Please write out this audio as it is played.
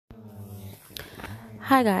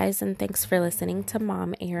Hi, guys, and thanks for listening to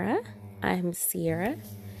Mom Era. I'm Sierra,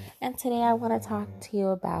 and today I want to talk to you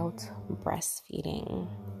about breastfeeding.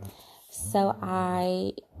 So,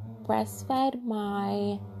 I breastfed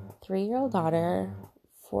my 3-year-old daughter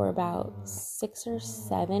for about 6 or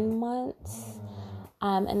 7 months,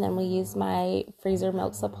 and then we used my freezer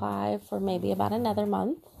milk supply for maybe about another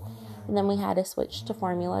month, and then we had to switch to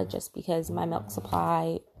formula just because my milk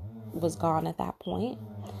supply was gone at that point.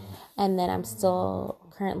 And then I'm still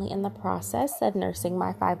currently in the process of nursing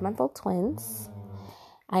my 5-month-old twins.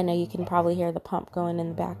 I know you can probably hear the pump going in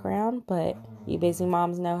the background, but you busy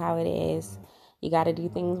moms know how it is. You got to do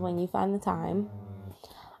things when you find the time.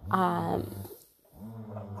 I'm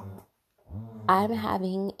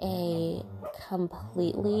having a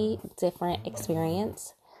completely different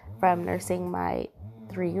experience from nursing my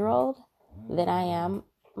 3-year-old than I am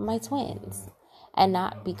my twins. And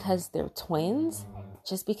not because they're twins,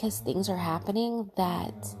 just because things are happening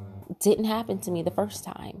that didn't happen to me the first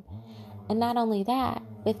time. And not only that,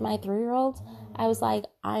 with my 3-year-old, I was like,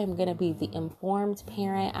 I am going to be the informed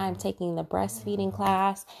parent. I'm taking the breastfeeding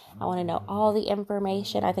class. I want to know all the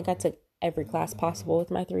information. I think I took every class possible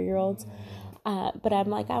with my 3-year-olds. But I'm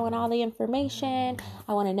like, I want all the information.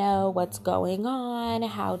 I want to know what's going on.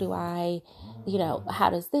 How do I, how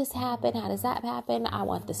does this happen? How does that happen? I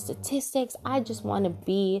want the statistics. I just want to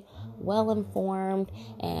be well informed,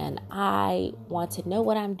 and I want to know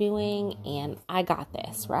what I'm doing, and I got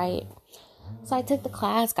this, right? So I took the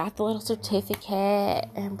class, got the little certificate,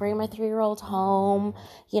 and bring my 3-year-old home,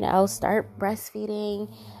 start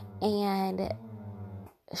breastfeeding, and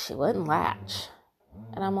she wouldn't latch.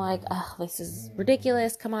 And I'm like, oh, this is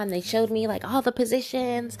ridiculous. Come on. They showed me like all the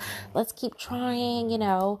positions. Let's keep trying,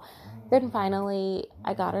 Then finally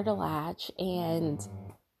I got her to latch, and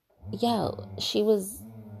she was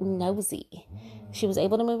nosy. She was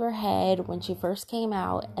able to move her head when she first came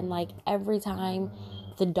out. And like every time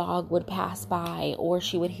the dog would pass by or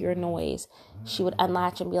she would hear a noise, she would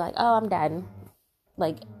unlatch and be like, oh, I'm done.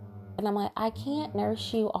 And I'm like, I can't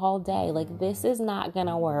nurse you all day. Like, this is not going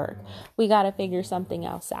to work. We got to figure something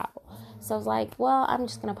else out. So I was like, well, I'm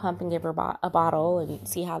just going to pump and give her a bottle and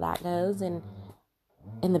see how that goes. And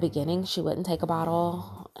in the beginning, she wouldn't take a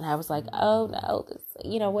bottle. And I was like, oh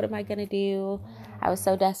no, what am I going to do? I was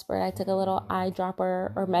so desperate. I took a little eye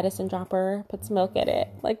dropper or medicine dropper, put some milk in it,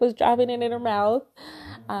 was dropping it in her mouth.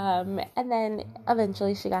 And then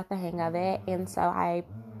eventually she got the hang of it. And so I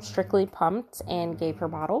strictly pumped and gave her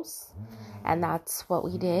bottles. And that's what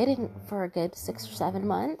we did for a good 6 or 7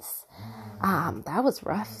 months. That was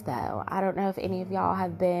rough though. I don't know if any of y'all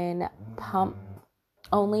have been pump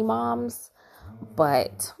only moms,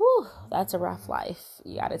 but that's a rough life.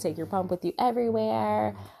 You got to take your pump with you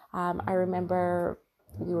everywhere. I remember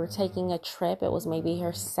we were taking a trip. It was maybe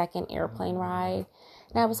her second airplane ride,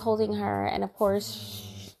 and I was holding her, and of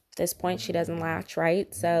course at this point she doesn't latch,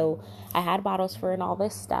 right? So I had bottles for her and all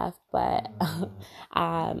this stuff, but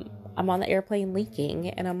I'm on the airplane leaking,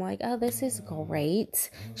 and I'm like, oh, this is great.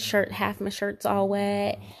 Half my shirt's all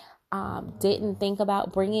wet. Didn't think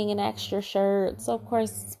about bringing an extra shirt. So of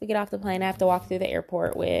course we get off the plane. I have to walk through the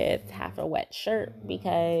airport with half a wet shirt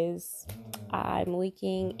because I'm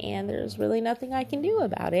leaking, and there's really nothing I can do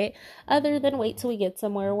about it other than wait till we get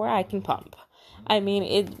somewhere where I can pump. I mean,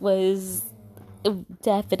 it was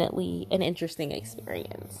definitely an interesting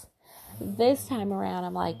experience. This time around,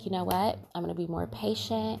 I'm like, you know what? I'm going to be more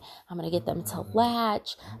patient. I'm going to get them to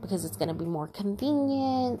latch because it's going to be more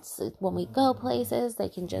convenient. When we go places, they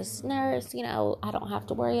can just nurse. I don't have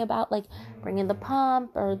to worry about bringing the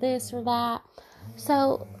pump or this or that.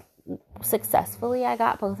 So successfully, I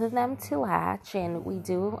got both of them to latch, and we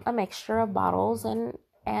do a mixture of bottles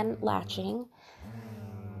and latching.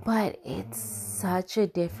 But it's such a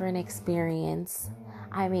different experience.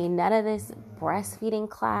 I mean, none of this breastfeeding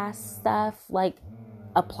class stuff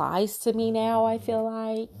applies to me now. I feel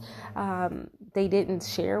like they didn't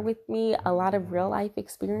share with me a lot of real life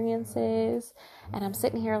experiences, and I'm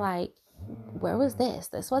sitting here like, where was this?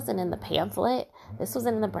 This wasn't in the pamphlet. This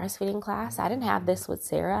wasn't in the breastfeeding class. I didn't have this with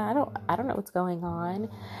Sarah. I don't know what's going on.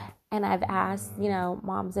 And I've asked,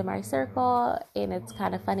 moms in my circle, and it's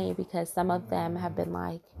kind of funny because some of them have been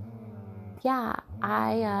like, yeah,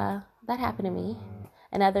 that happened to me.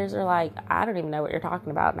 And others are like, I don't even know what you're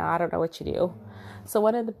talking about now. I don't know what you do. So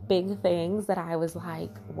one of the big things that I was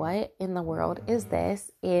like, what in the world is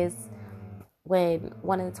this? Is when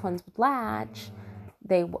one of the twins would latch,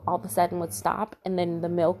 they all of a sudden would stop, and then the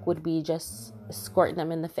milk would be just squirting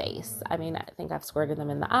them in the face. I mean, I think I've squirted them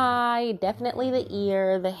in the eye, definitely the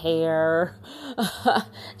ear, the hair,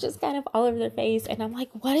 just kind of all over their face. And I'm like,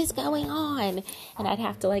 what is going on? And I'd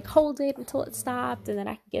have to like hold it until it stopped, and then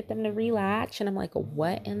I could get them to relax. And I'm like,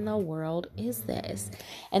 what in the world is this?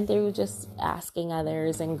 And through just asking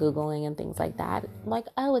others and Googling and things like that, I'm like,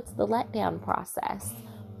 oh, it's the letdown process.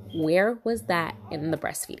 Where was that in the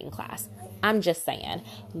breastfeeding class? I'm just saying,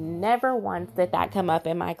 never once did that come up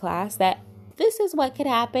in my class that this is what could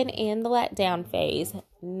happen in the letdown phase.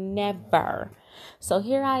 Never. So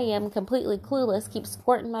here I am, completely clueless, keep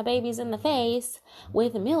squirting my babies in the face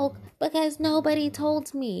with milk because nobody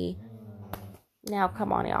told me. Now,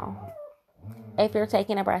 come on, y'all. If you're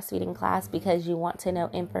taking a breastfeeding class because you want to know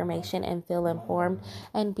information and feel informed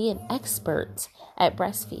and be an expert at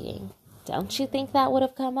breastfeeding, don't you think that would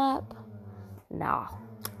have come up? No,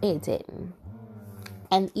 it didn't.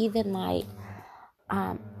 And even like,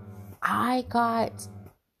 I got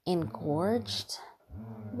engorged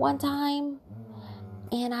one time,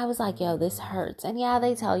 and I was like, yo, this hurts. And yeah,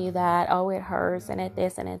 they tell you that, oh, it hurts, and it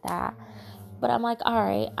this and it that. But I'm like, all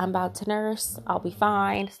right, I'm about to nurse. I'll be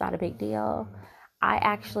fine. It's not a big deal. I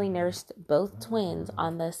actually nursed both twins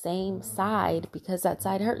on the same side because that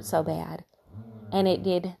side hurt so bad. And it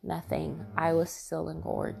did nothing. I was still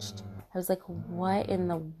engorged. I was like, what in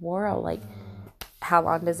the world? Like, how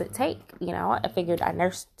long does it take? You know, I figured I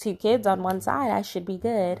nursed 2 kids on one side. I should be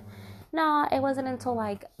good. No, it wasn't until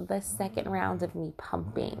like the second round of me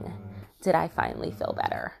pumping did I finally feel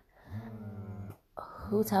better.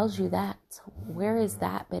 Who tells you that? Where is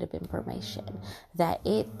that bit of information? That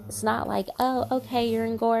it's not like, oh, okay, you're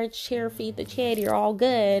engorged. Here, feed the kid. You're all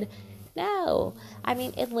good. No, I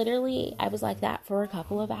mean, it literally, I was like that for a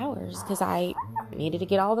couple of hours because I needed to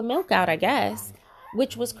get all the milk out, I guess,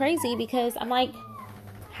 which was crazy because I'm like,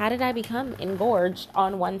 how did I become engorged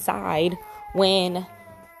on one side when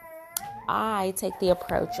I take the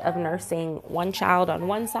approach of nursing one child on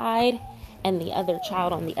one side and the other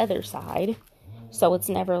child on the other side? So it's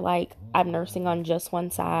never like I'm nursing on just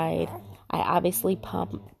one side. I obviously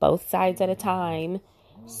pump both sides at a time.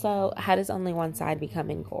 So how does only one side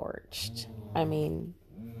become engorged? I mean,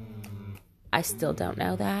 I still don't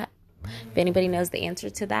know that. If anybody knows the answer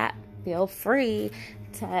to that, feel free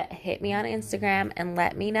to hit me on Instagram and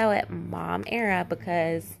let me know at Mom Era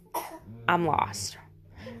because I'm lost,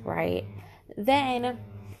 right? Then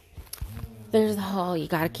there's the whole, you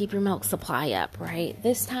got to keep your milk supply up, right?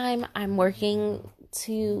 This time I'm working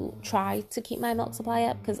to try to keep my milk supply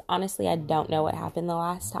up because honestly, I don't know what happened the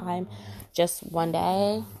last time. Just one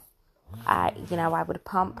day, I would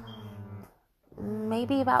pump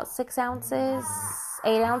maybe about 6 ounces,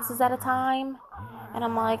 8 ounces at a time. And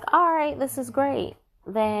I'm like, all right, this is great.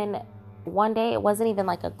 Then one day, it wasn't even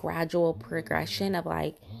like a gradual progression of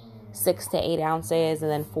like 6 to 8 ounces and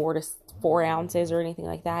then 4 to 4 ounces or anything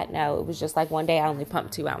like that. No, it was just like one day I only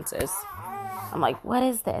pumped 2 ounces. I'm like, what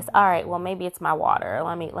is this? All right, well, maybe it's my water.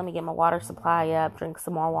 Let me get my water supply up, drink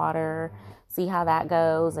some more water, see how that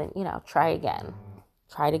goes, and, try again.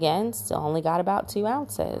 Tried again, still only got about 2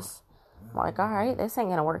 ounces. I'm like, all right, this ain't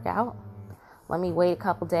going to work out. Let me wait a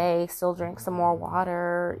couple days, still drink some more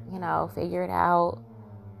water, figure it out.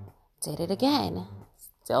 Did it again.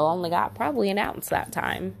 Still only got probably an ounce that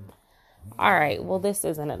time. All right, well, this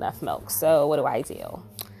isn't enough milk, so what do I do?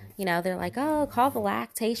 They're like, oh, call the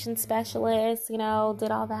lactation specialist, did all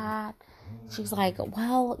that. She's like,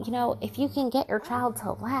 well, if you can get your child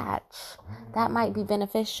to latch, that might be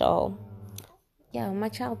beneficial. Yo, my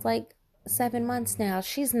child's like 7 months now.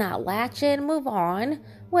 She's not latching. Move on.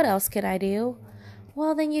 What else could I do?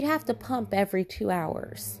 Well, then you'd have to pump every 2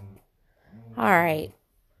 hours. All right,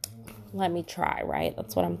 let me try, right?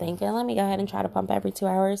 That's what I'm thinking. Let me go ahead and try to pump every 2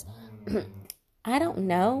 hours. I don't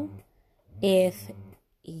know if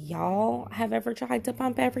y'all have ever tried to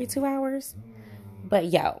pump every 2 hours,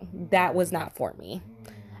 but that was not for me.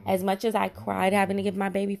 As much as I cried having to give my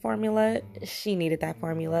baby formula, she needed that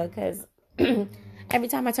formula because every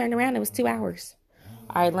time I turned around, it was 2 hours.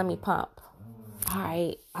 All right, let me pump. All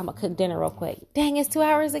right, I'm going to cook dinner real quick. Dang, it's 2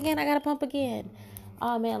 hours again. I got to pump again.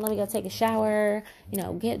 Oh, man, let me go take a shower,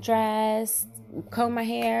 get dressed, comb my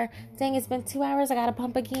hair. Dang, it's been 2 hours. I got to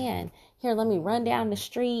pump again. Here, let me run down the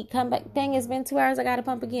street, come back. Dang, it's been 2 hours. I got to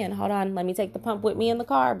pump again. Hold on. Let me take the pump with me in the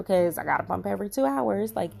car because I got to pump every 2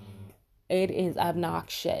 hours. Like, it is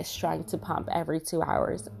obnoxious trying to pump every 2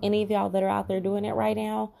 hours. Any of y'all that are out there doing it right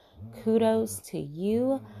now, kudos to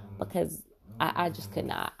you because I just could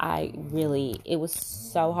not. It was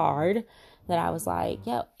so hard that I was like,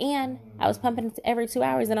 and I was pumping every 2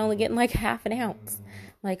 hours and only getting like half an ounce.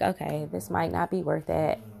 Like, okay, this might not be worth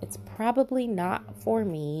it. It's probably not for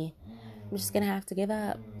me. I'm just going to have to give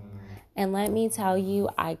up. And let me tell you,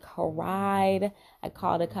 I cried. I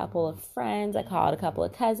called a couple of friends. I called a couple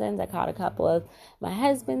of cousins. I called a couple of my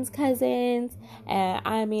husband's cousins. And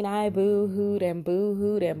I mean, I boo-hooed and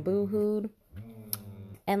boo-hooed and boo-hooed.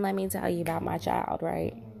 And let me tell you about my child,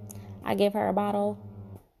 right? I give her a bottle.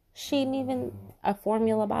 She didn't even, a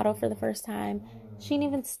formula bottle for the first time. She didn't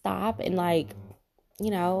even stop and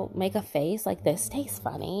make a face like this tastes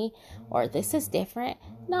funny or this is different.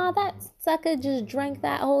 No, that sucker just drank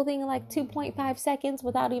that whole thing in like 2.5 seconds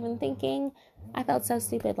without even thinking. I felt so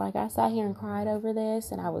stupid. Like, I sat here and cried over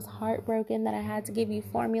this, and I was heartbroken that I had to give you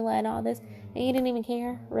formula and all this, and you didn't even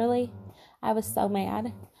care. Really? I was so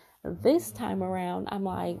mad. This time around, I'm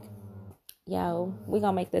like, yo, we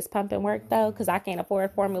gonna make this pumping work though, because I can't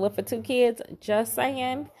afford formula for 2 kids. Just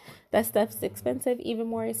saying. That stuff's expensive, even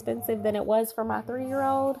more expensive than it was for my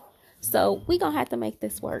 3-year-old. So we gonna have to make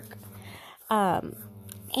this work.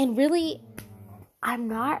 And really, I'm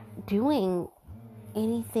not doing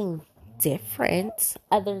anything different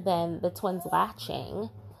other than the twins latching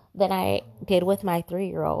that I did with my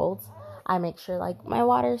 3-year-old. I make sure like my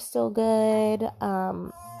water's still good,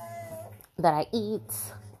 that I eat,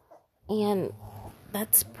 and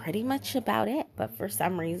that's pretty much about it. But for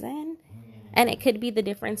some reason, and it could be the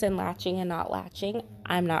difference in latching and not latching,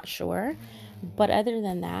 I'm not sure. But other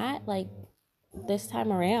than that, like, this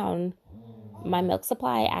time around, my milk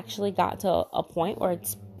supply actually got to a point where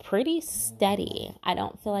it's pretty steady. I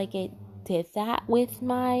don't feel like it did that with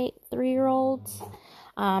my 3-year-olds.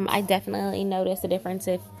 I definitely notice a difference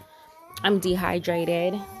if I'm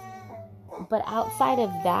dehydrated. But outside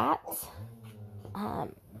of that,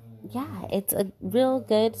 yeah, it's a real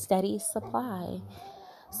good, steady supply.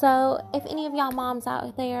 So if any of y'all moms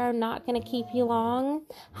out there are not going to keep you long,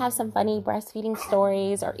 have some funny breastfeeding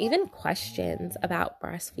stories or even questions about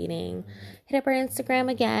breastfeeding, hit up our Instagram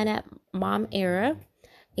again at Mom Era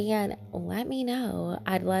and let me know.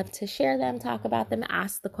 I'd love to share them, talk about them,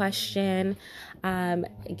 ask the question,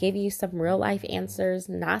 give you some real life answers,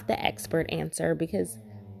 not the expert answer, because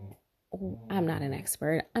I'm not an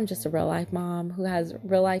expert. I'm just a real life mom who has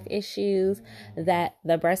real life issues that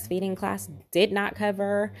the breastfeeding class did not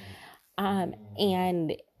cover.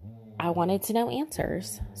 And I wanted to know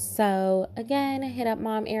answers. So again, hit up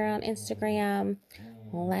Mom Era on Instagram.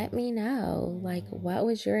 Let me know, like, what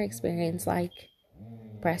was your experience like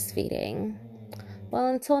breastfeeding? Well,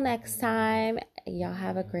 until next time, y'all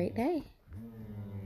have a great day.